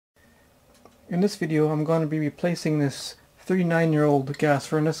In this video I'm going to be replacing this 39-year-old gas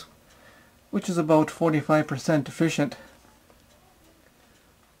furnace, which is about 45% efficient.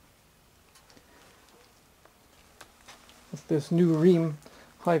 With this new Rheem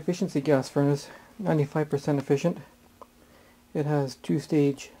high efficiency gas furnace, 95% efficient. It has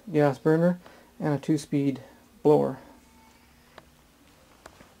 2-stage gas burner and a 2-speed blower.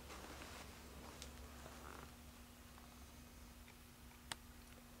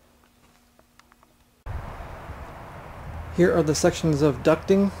 Here are the sections of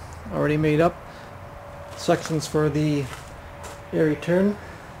ducting already made up. Sections for the air return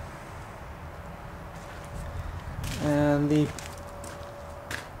and the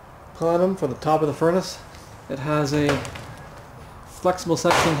bottom for the top of the furnace. It has a flexible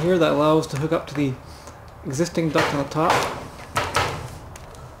section here that allows to hook up to the existing duct on the top.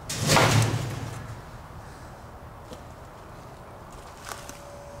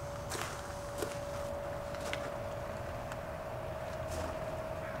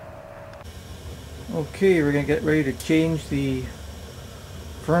 Okay, we're going to get ready to change the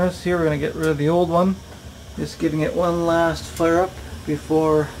furnace here. We're going to get rid of the old one, just giving it one last fire up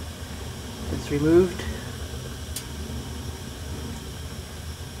before it's removed.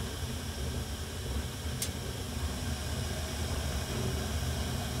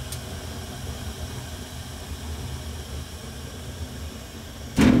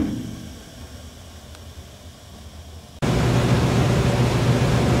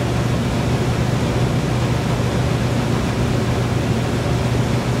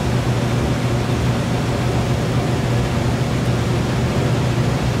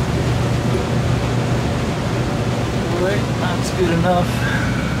 That's good enough.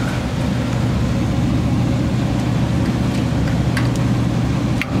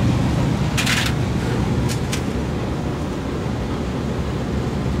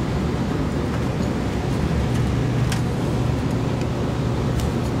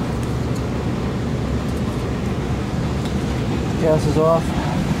 Gas is off.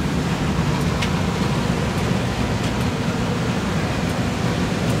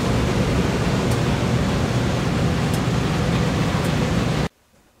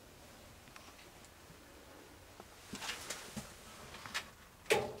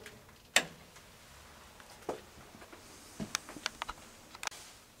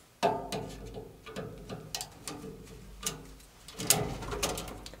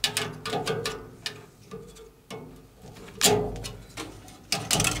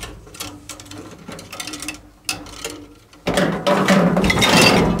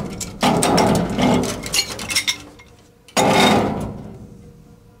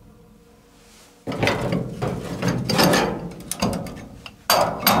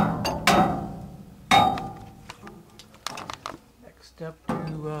 Step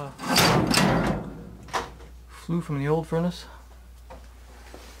to flue from the old furnace.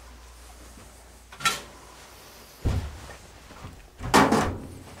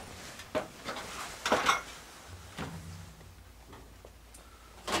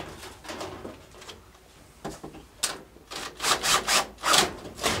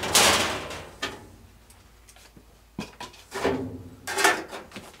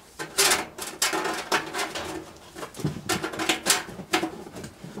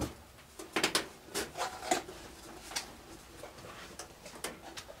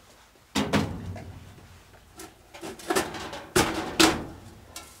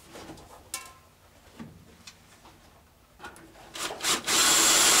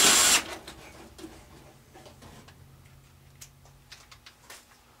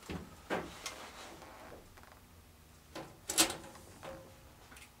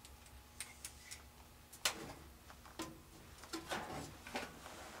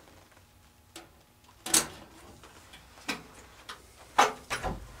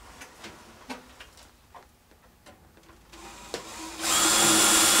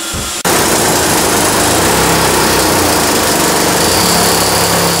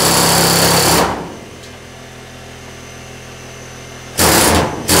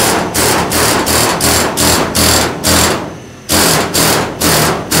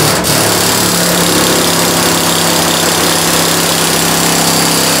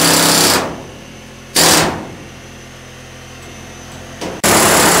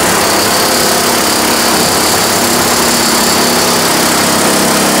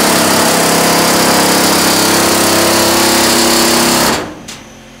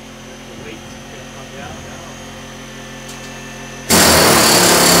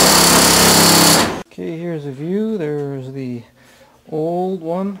 Okay, here's a view. There's the old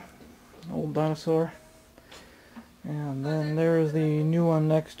one, old dinosaur, and then there's the new one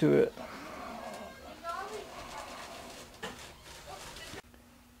next to it.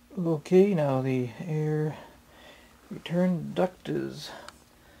 Okay, now the air return duct is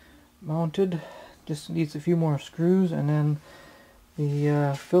mounted. Just needs a few more screws, and then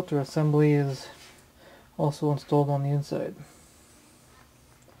the filter assembly is also installed on the inside.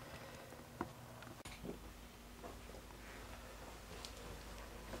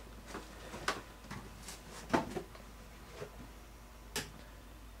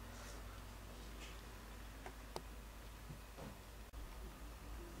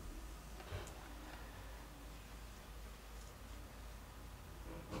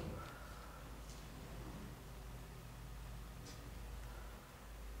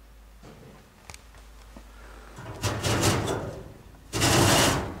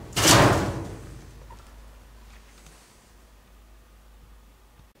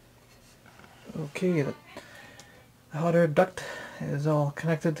 Okay, the hot air duct is all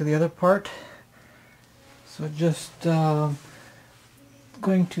connected to the other part. So just going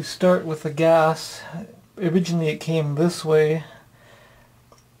to start with the gas. Originally it came this way.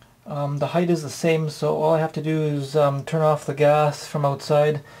 The height is the same, so all I have to do is turn off the gas from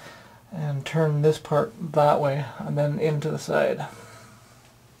outside and turn this part that way and then into the side.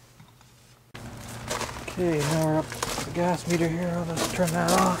 Okay, now we're up to the gas meter here. I'll just turn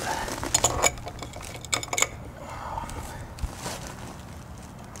that off.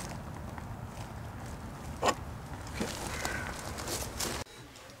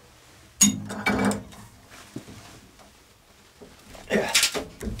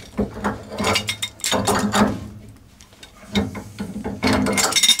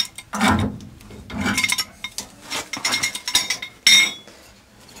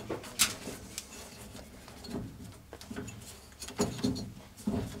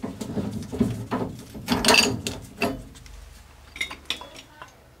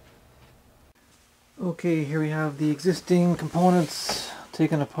 Okay, here we have the existing components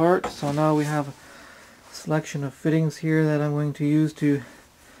taken apart. So now we have a selection of fittings here that I'm going to use to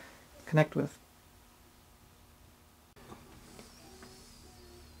connect with.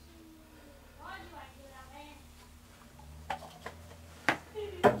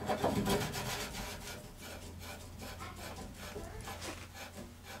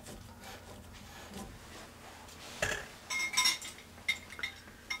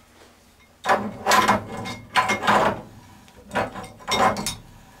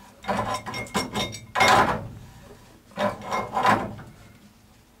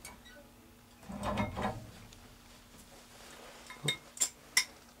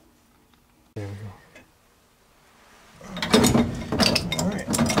 There we go. Alright,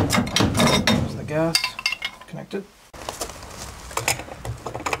 there's the gas connected.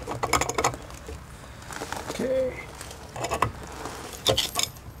 Okay.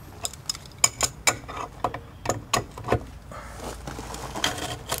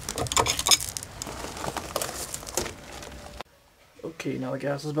 Okay, now the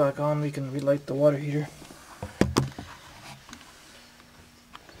gas is back on, we can relight the water heater.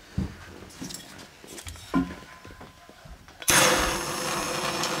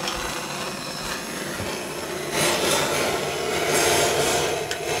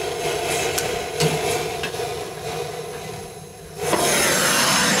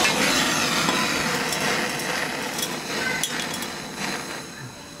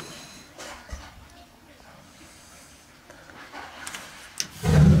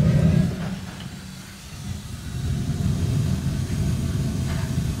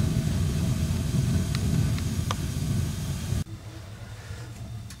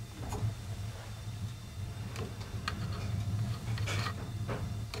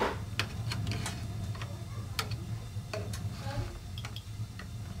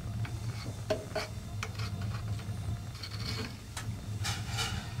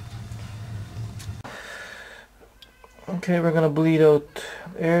 Okay, we're gonna bleed out.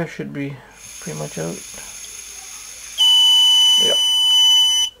 Air should be pretty much out. Yep.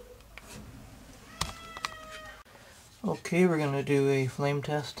 Okay, we're gonna do a flame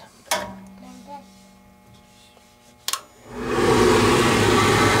test.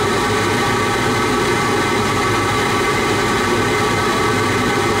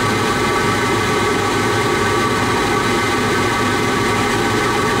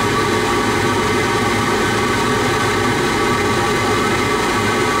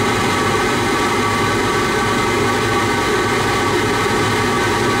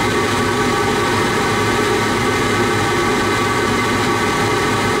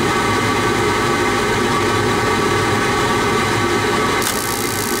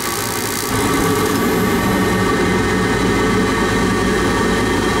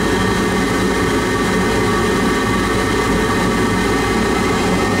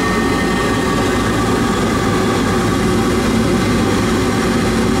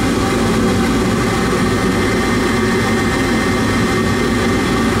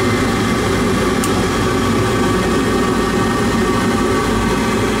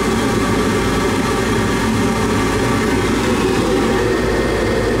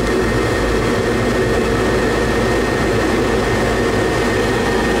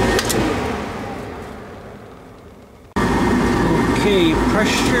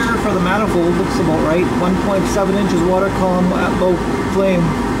 pressure for the manifold looks about right. 1.7 inches water column at low flame.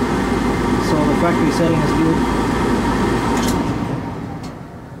 So the factory setting is good.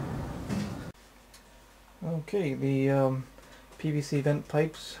 Okay, the PVC vent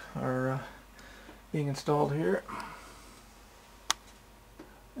pipes are being installed here.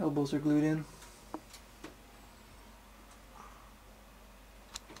 Elbows are glued in.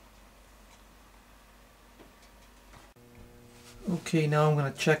 Okay, now I'm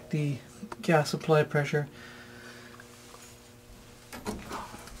going to check the gas supply pressure.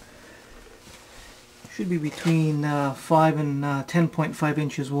 Should be between 5 and 10.5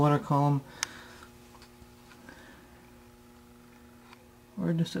 inches water column.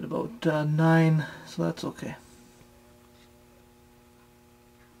 We're just at about 9, so that's okay.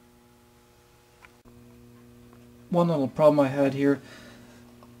 One little problem I had here,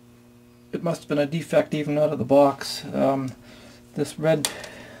 it must have been a defect even out of the box. This red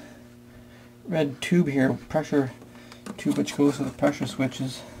tube here, pressure tube which goes to the pressure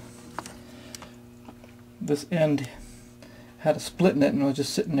switches, this end had a split in it and it was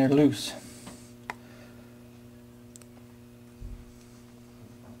just sitting there loose.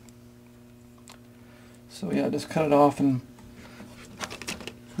 So yeah, just cut it off and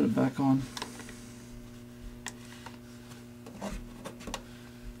put it back on.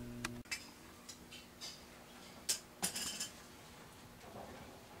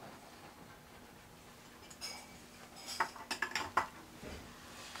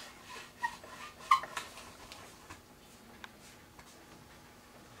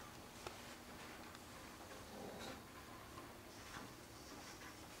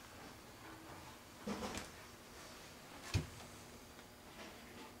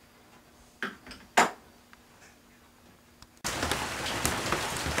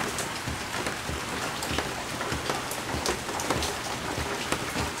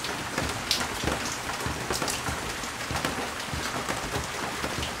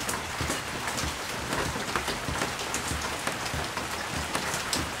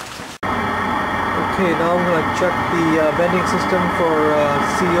 Okay, now I'm going to check the venting system for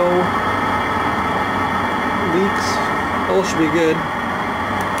CO leaks. All should be good.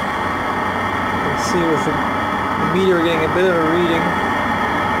 You can see with the meter getting a bit of a reading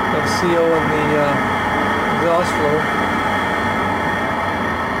of CO in the exhaust flow.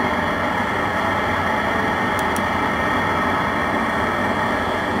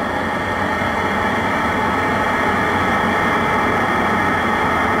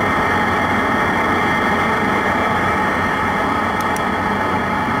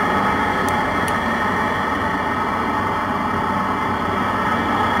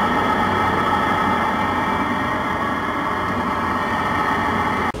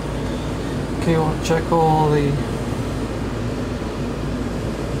 Okay, we'll check all the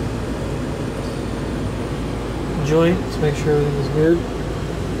joints, make sure everything is good.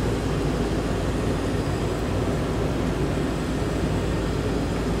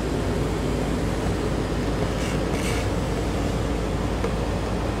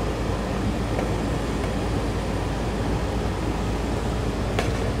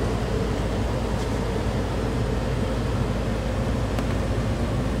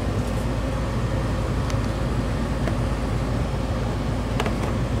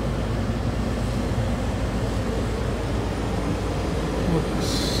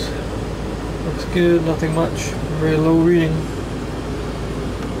 Looks good, nothing much, very low reading.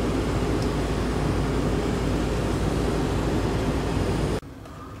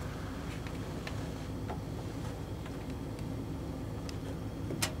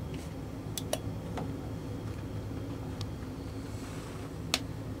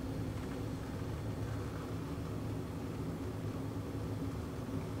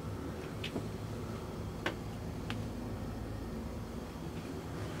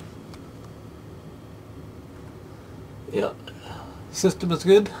 Yeah, system is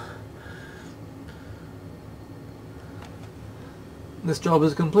good. This job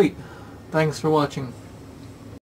is complete. Thanks for watching.